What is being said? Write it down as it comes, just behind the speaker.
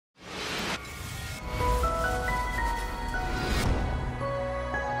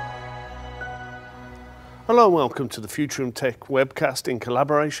Hello and welcome to the Futurum Tech Webcast in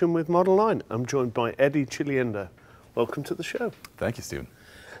collaboration with Model9. I'm joined by Eddy Ciliendo. Welcome to the show. Thank you, Stephen.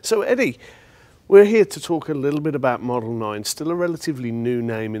 So Eddy, we're here to talk a little bit about Model9, still a relatively new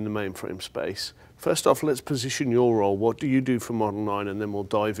name in the mainframe space. First off, let's position your role. What do you do for Model9, and then we'll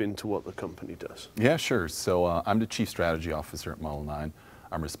dive into what the company does. Yeah, sure. So I'm the Chief Strategy Officer at Model9.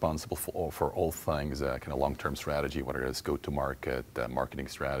 I'm responsible for all things kind of long-term strategy, whether it's go-to-market, marketing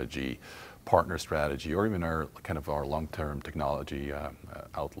strategy, partner strategy, or even our long-term technology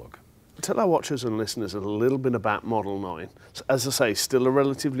outlook. Tell our watchers and listeners a little bit about Model9. As I say, still a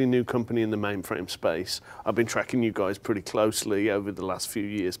relatively new company in the mainframe space. I've been tracking you guys pretty closely over the last few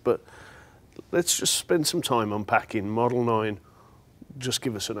years, but let's just spend some time unpacking Model9. Just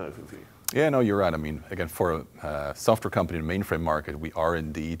give us an overview. Yeah, no, you're right. I mean, again, for a software company in the mainframe market, we are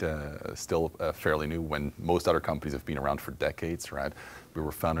indeed still fairly new when most other companies have been around for decades, right? We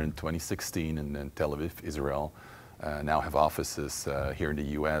were founded in 2016 in Tel Aviv, Israel. Now have offices here in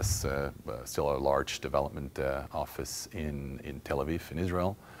the US, still a large development office in Tel Aviv in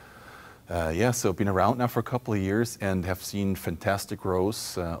Israel. Yeah, so been around now for a couple of years and have seen fantastic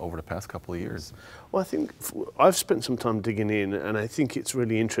growth over the past couple of years. Well, I think I've spent some time digging in, and I think it's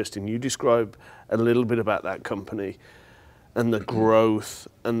really interesting. You describe a little bit about that company and the growth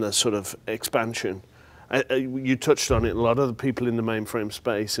and the sort of expansion. You touched on it. A lot of the people in the mainframe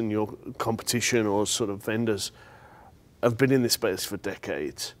space and your competition or sort of vendors have been in this space for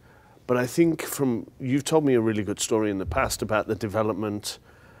decades. But I think you've told me a really good story in the past about the development,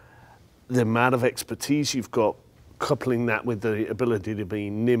 the amount of expertise you've got, coupling that with the ability to be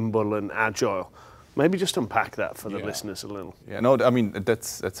nimble and agile. Maybe just unpack that for the listeners a little. Yeah, no, I mean,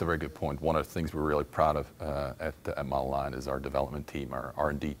 that's a very good point. One of the things we're really proud of at Model9 is our development team, our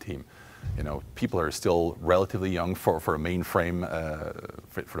R&D team. You know, people are still relatively young for a mainframe,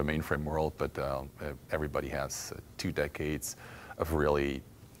 for the mainframe world, but everybody has 2 decades of really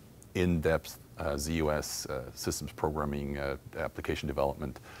in-depth ZOS systems programming, application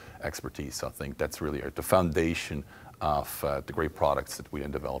development expertise. So I think that's really the foundation of the great products that we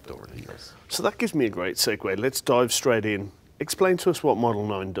have developed over the years. So that gives me a great segue. Let's dive straight in. Explain to us what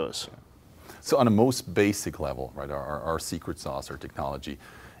Model9 does. Yeah. So on a most basic level, right, our secret sauce, our technology,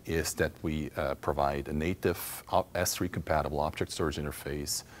 is that we provide a native S3 compatible object storage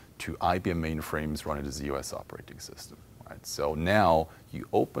interface to IBM mainframes running the ZOS operating system. Right? So now you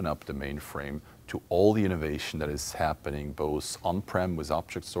open up the mainframe to all the innovation that is happening both on-prem with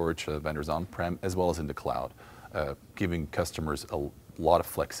object storage vendors on-prem as well as in the cloud, giving customers a lot of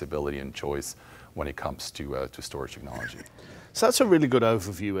flexibility and choice when it comes to storage technology. So that's a really good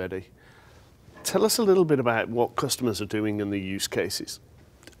overview, Eddy. Tell us a little bit about what customers are doing and the use cases.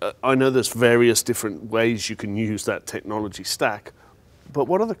 I know there's various different ways you can use that technology stack, but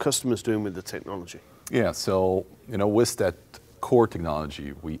what are the customers doing with the technology? Yeah, so with that core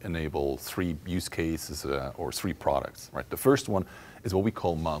technology, we enable 3 use cases or 3 products. Right, the first one is what we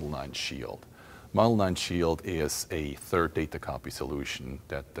call Model9 Shield. Model9 Shield is a third data copy solution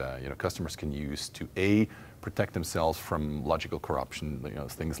that customers can use to protect themselves from logical corruption,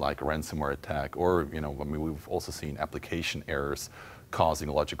 things like a ransomware attack, or we've also seen application errors causing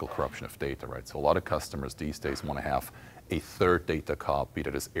logical corruption of data, right? So a lot of customers these days want to have a third data copy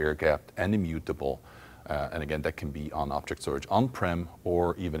that is air-gapped and immutable. And again, that can be on object storage on-prem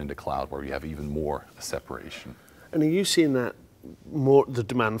or even in the cloud where you have even more separation. And are you seeing that the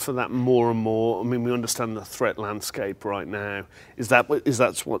demand for that more and more? I mean, we understand the threat landscape right now. Is that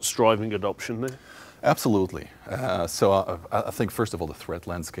what's driving adoption there? Absolutely. So I think, first of all, the threat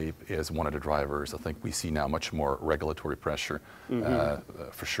landscape is one of the drivers. I think we see now much more regulatory pressure,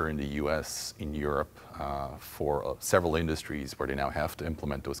 for sure in the US, in Europe, for several industries where they now have to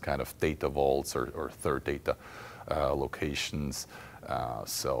implement those kind of data vaults or third data locations.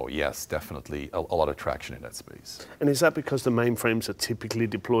 So yes, definitely a lot of traction in that space. And is that because the mainframes are typically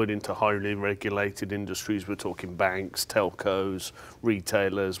deployed into highly regulated industries? We're talking banks, telcos,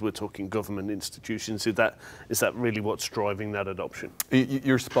 retailers, we're talking government institutions. Is that really what's driving that adoption?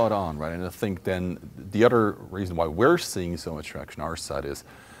 You're spot on, right? And I think then the other reason why we're seeing so much traction on our side is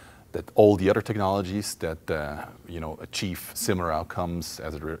that all the other technologies that achieve similar outcomes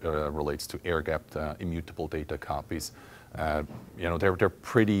as it relates to air-gapped immutable data copies, they're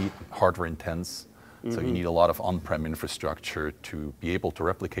pretty hardware intense. So you need a lot of on-prem infrastructure to be able to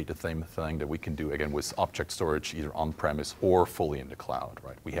replicate the same thing that we can do again with object storage, either on-premise or fully in the cloud.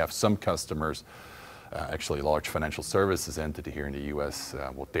 Right? We have some customers, actually a large financial services entity here in the US.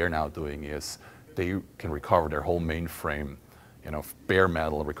 What they're now doing is they can recover their whole mainframe, bare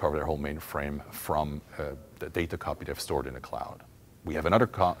metal, recover their whole mainframe from the data copy they've stored in the cloud. we have another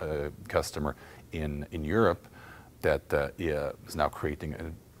customer in Europe that is now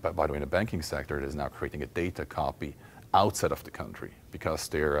creating, by the way, in the banking sector, it is now creating a data copy outside of the country because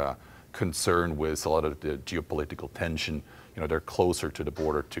they're concerned with a lot of the geopolitical tension. You know, they're closer to the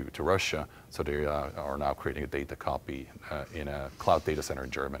border to Russia, so they are now creating a data copy in a cloud data center in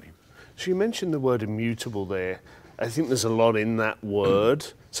Germany. So you mentioned the word immutable there. I think there's a lot in that word.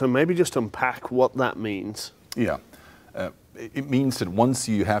 So maybe just unpack what that means. Yeah. It means that once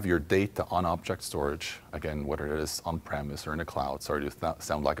you have your data on object storage, again, whether it is on-premise or in the cloud, sorry to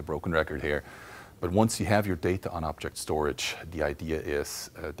sound like a broken record here, but once you have your data on object storage, the idea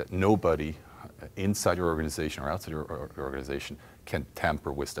is that nobody inside your organization or outside your organization can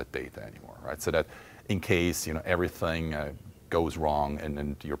tamper with that data anymore, right? So that in case, you know, everything goes wrong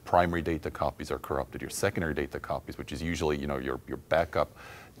and your primary data copies are corrupted, your secondary data copies, which is usually, you know, your backup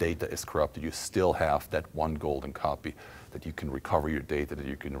data is corrupted, you still have that one golden copy that you can recover your data, that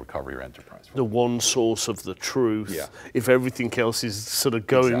you can recover your enterprise from. The one source of the truth. Yeah. If everything else is sort of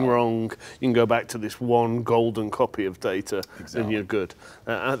going wrong, you can go back to this one golden copy of data and you're good.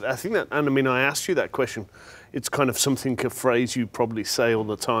 I think that, and I mean, I asked you that question. It's kind of something, a phrase you probably say all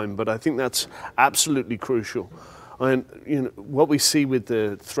the time, but I think that's absolutely crucial. And you know, what we see with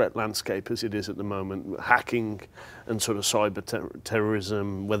the threat landscape as it is at the moment, hacking and sort of cyber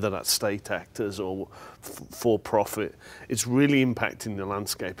terrorism, whether that's state actors or for profit, it's really impacting the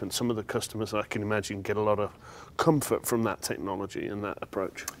landscape. And some of the customers, I can imagine, get a lot of comfort from that technology and that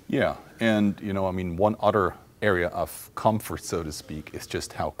approach. Yeah, and you know, I mean, one other area of comfort, so to speak, is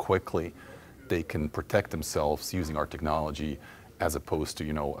just how quickly they can protect themselves using our technology, as opposed to,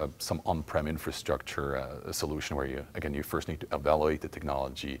 you know, some on-prem infrastructure solution where you first need to evaluate the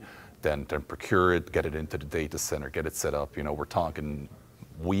technology, then procure it, get it into the data center, get it set up. You know, we're talking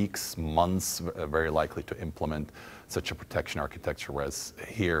weeks, months, very likely to implement such a protection architecture, whereas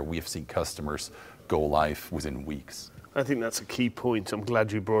here we have seen customers go live within weeks. I think that's a key point. I'm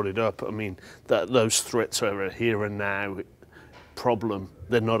glad you brought it up. I mean, those threats are a here and now problem.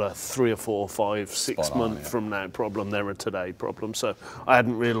 They're not a 3 or 4 or 5, 6 month from now problem. They're a today problem. So I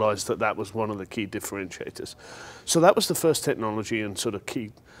hadn't realized that that was one of the key differentiators. So that was the first technology and sort of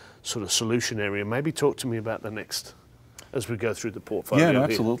key sort of solution area. Maybe talk to me about the next as we go through the portfolio. Yeah, no,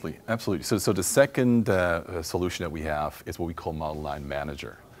 absolutely, absolutely. So the second solution that we have is what we call Model9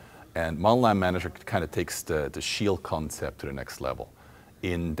 Manager. And Model9 Manager kind of takes the Shield concept to the next level,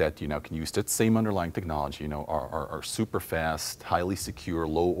 in that you now can use that same underlying technology, you know, our super fast, highly secure,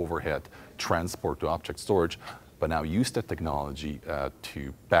 low overhead transport to object storage, but now use that technology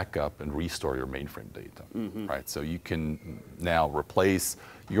to back up and restore your mainframe data, right? So you can now replace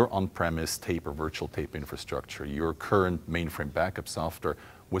your on-premise tape or virtual tape infrastructure, your current mainframe backup software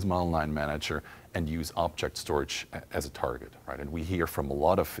with Model9 Manager and use object storage as a target, right? And we hear from a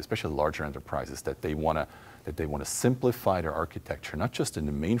lot of, especially larger enterprises, that they want to simplify their architecture, not just in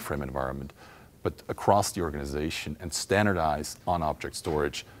the mainframe environment, but across the organization and standardize on object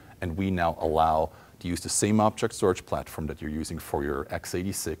storage. And we now allow to use the same object storage platform that you're using for your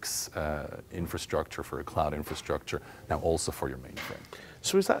x86 infrastructure, for your cloud infrastructure, now also for your mainframe.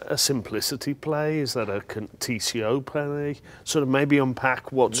 So is that a simplicity play? Is that a TCO play? Sort of maybe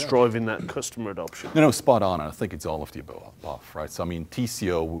unpack what's driving that customer adoption. No, spot on. I think it's all of the above, right? So I mean,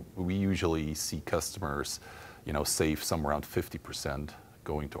 TCO, we usually see customers, you know, save somewhere around 50%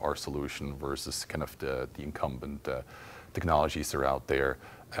 going to our solution versus kind of the incumbent technologies that are out there.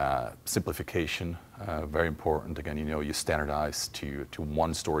 Simplification, very important. Again, you know, you standardize to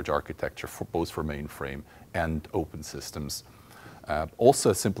one storage architecture for both for mainframe and open systems.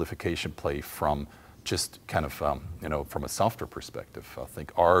 Also a simplification play from just kind of, you know, from a software perspective. I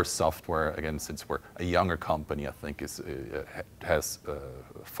think our software, again, since we're a younger company, I think has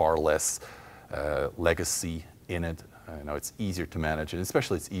far less legacy in it. You know, it's easier to manage, and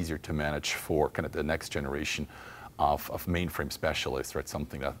especially it's easier to manage for kind of the next generation of mainframe specialists, right?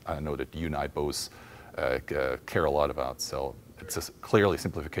 Something that I know that you and I both care a lot about. So it's clearly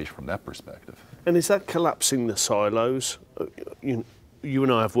simplification from that perspective. And is that collapsing the silos? You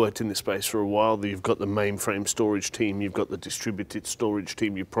and I have worked in this space for a while. You've got the mainframe storage team, you've got the distributed storage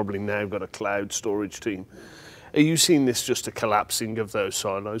team, you've probably now got a cloud storage team. Are you seeing this just a collapsing of those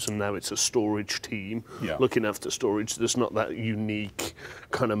silos and now it's a storage team looking after storage? There's not that unique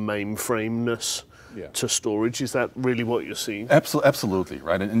kind of mainframeness to storage. Is that really what you're seeing? Absolutely,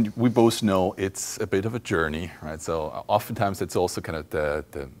 right? And we both know it's a bit of a journey, right? So oftentimes it's also kind of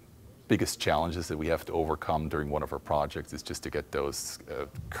the biggest challenges that we have to overcome during one of our projects is just to get those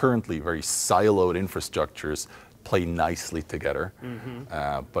currently very siloed infrastructures play nicely together.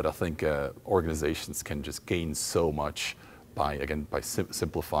 But I think organizations can just gain so much by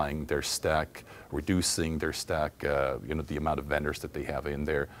simplifying their stack, reducing their stack, the amount of vendors that they have in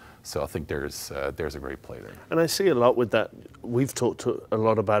there. So I think there's a great play there. And I see a lot with that. We've talked a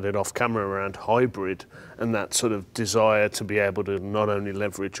lot about it off camera around hybrid and that sort of desire to be able to not only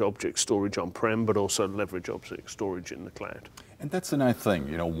leverage object storage on-prem, but also leverage object storage in the cloud. And that's a nice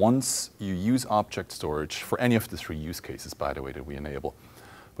thing. Once you use object storage for any of the 3 use cases, by the way, that we enable,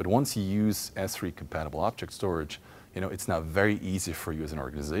 but once you use S3 compatible object storage, it's now very easy for you as an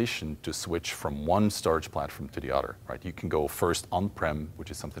organization to switch from one storage platform to the other, right? You can go first on-prem,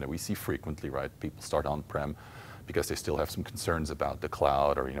 which is something that we see frequently, right? People start on-prem because they still have some concerns about the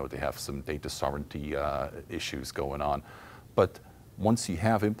cloud, or they have some data sovereignty issues going on. But once you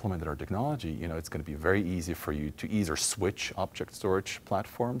have implemented our technology, it's going to be very easy for you to either switch object storage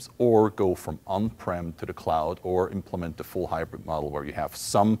platforms or go from on-prem to the cloud, or implement the full hybrid model where you have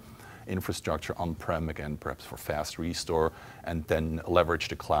some infrastructure on-prem, again, perhaps for fast restore, and then leverage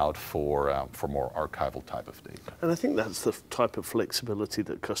the cloud for more archival type of data. And I think that's the type of flexibility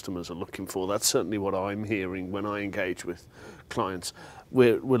that customers are looking for. That's certainly what I'm hearing when I engage with clients.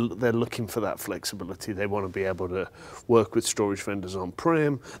 They're looking for that flexibility. They want to be able to work with storage vendors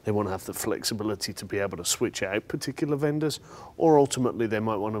on-prem. They want to have the flexibility to be able to switch out particular vendors, or ultimately they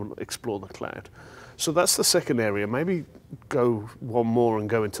might want to explore the cloud. So that's the second area. Maybe go one more and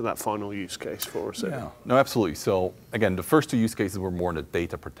go into that final use case for us. Yeah, no, absolutely. So again, the first 2 use cases were more in the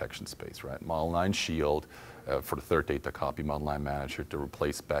data protection space, right? Model9 Shield for the third data copy, Model9 Manager to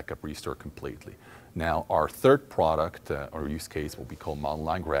replace backup restore completely. Now our third product or use case, what we call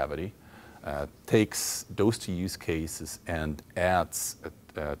Model9 Gravity, takes those 2 use cases and adds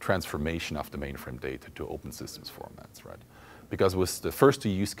a transformation of the mainframe data to open systems formats, right? Because with the first 2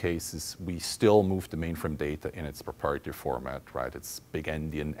 use cases, we still move the mainframe data in its proprietary format, right? It's big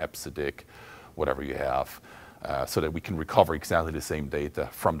endian, EBCDIC, whatever you have, so that we can recover exactly the same data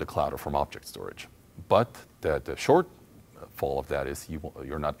from the cloud or from object storage. But the shortfall of that is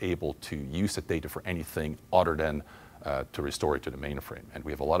you're not able to use the data for anything other than to restore it to the mainframe. And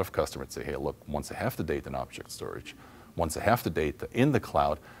we have a lot of customers that say, hey, look, once I have the data in object storage, once I have the data in the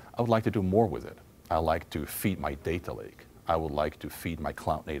cloud, I would like to do more with it. I like to feed my data lake. I would like to feed my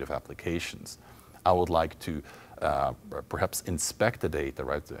cloud-native applications. I would like to perhaps inspect the data,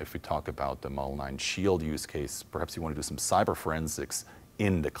 right? If we talk about the Model9 Shield use case, perhaps you want to do some cyber forensics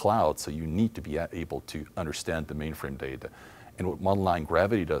in the cloud, so you need to be able to understand the mainframe data. And what Model9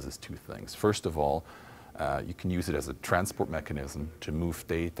 Gravity does is 2 things. First of all, you can use it as a transport mechanism to move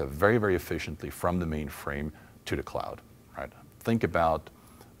data very, very efficiently from the mainframe to the cloud, right? Think about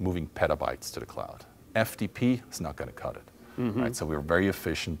moving petabytes to the cloud. FTP is not going to cut it. Right? So we're very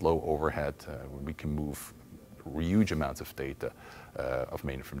efficient, low overhead. We can move huge amounts of data, of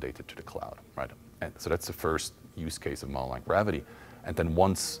mainframe data to the cloud, right? And so that's the first use case of Model9 Gravity. And then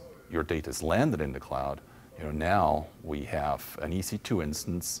once your data is landed in the cloud, now we have an EC2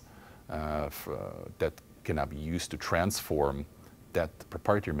 instance that can now be used to transform that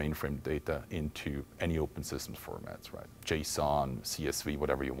proprietary mainframe data into any open systems formats, right? JSON, CSV,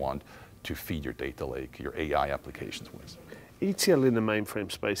 whatever you want, to feed your data lake, your AI applications with. ETL in the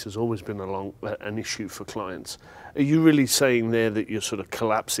mainframe space has always been an issue for clients. Are you really saying there that you're sort of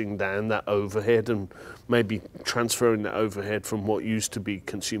collapsing down that overhead and maybe transferring that overhead from what used to be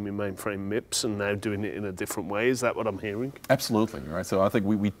consuming mainframe MIPS and now doing it in a different way? Is that what I'm hearing? Absolutely, right? So I think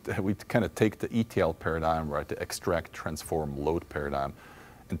we kind of take the ETL paradigm, right, the extract, transform, load paradigm,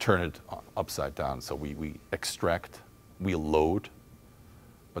 and turn it upside down. So we extract, we load,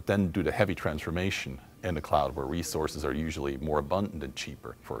 but then do the heavy transformation in the cloud where resources are usually more abundant and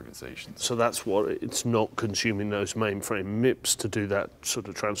cheaper for organizations. So that's what, it's not consuming those mainframe MIPS to do that sort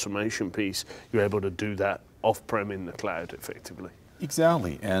of transformation piece. You're able to do that off-prem in the cloud effectively.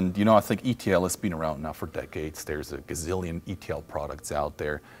 Exactly, and I think ETL has been around now for decades. There's a gazillion ETL products out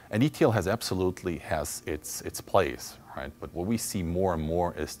there, and ETL absolutely has its place, right? But what we see more and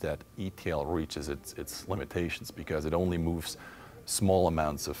more is that ETL reaches its limitations because it only moves small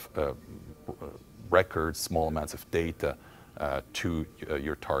amounts of records, small amounts of data to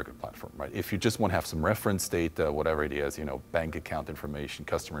your target platform, right? If you just want to have some reference data, whatever it is, bank account information,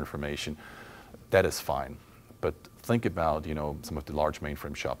 customer information, that is fine. But think about, some of the large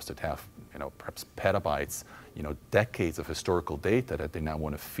mainframe shops that have, perhaps petabytes, decades of historical data that they now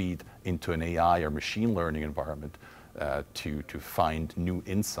want to feed into an AI or machine learning environment to find new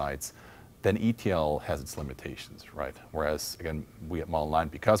insights. Then ETL has its limitations, right? Whereas, again, we at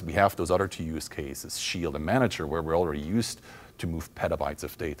Model9, because we have those other 2 use cases, Shield and Manager, where we're already used to move petabytes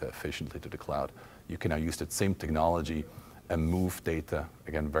of data efficiently to the cloud, you can now use that same technology and move data,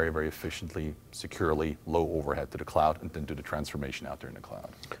 again, very, very efficiently, securely, low overhead to the cloud, and then do the transformation out there in the cloud.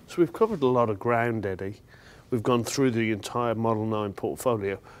 So we've covered a lot of ground, Eddy. We've gone through the entire Model 9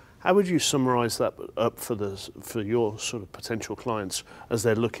 portfolio. How would you summarize that up for your sort of potential clients as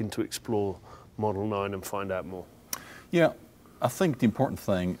they're looking to explore Model 9 and find out more? Yeah, I think the important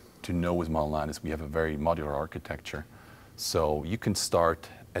thing to know with Model 9 is we have a very modular architecture. So you can start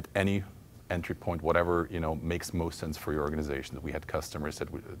at any entry point, whatever makes most sense for your organization. We had customers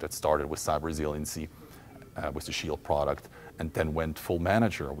that started with cyber resiliency, with the Shield product, and then went full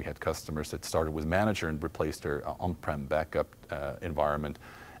Manager. We had customers that started with Manager and replaced their on-prem backup environment,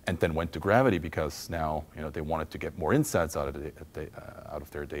 and then went to Gravity because now they wanted to get more insights out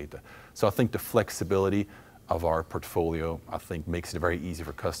of their data. So I think the flexibility of our portfolio, I think, makes it very easy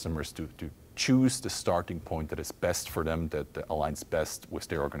for customers to choose the starting point that is best for them, that aligns best with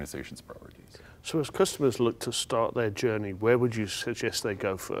their organization's priorities. So as customers look to start their journey, where would you suggest they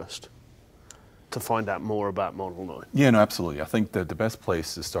go first to find out more about Model 9? Yeah, no, absolutely. I think that the best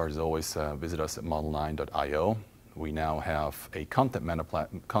place to start is always visit us at model9.io. We now have a content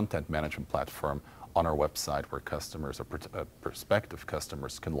management platform on our website where customers or prospective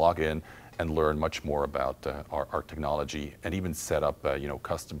customers can log in and learn much more about our technology, and even set up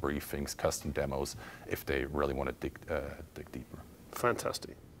custom briefings, custom demos if they really want to dig deeper.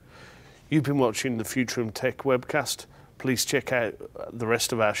 Fantastic. You've been watching the Futurum Tech Webcast. Please check out the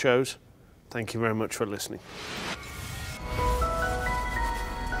rest of our shows. Thank you very much for listening.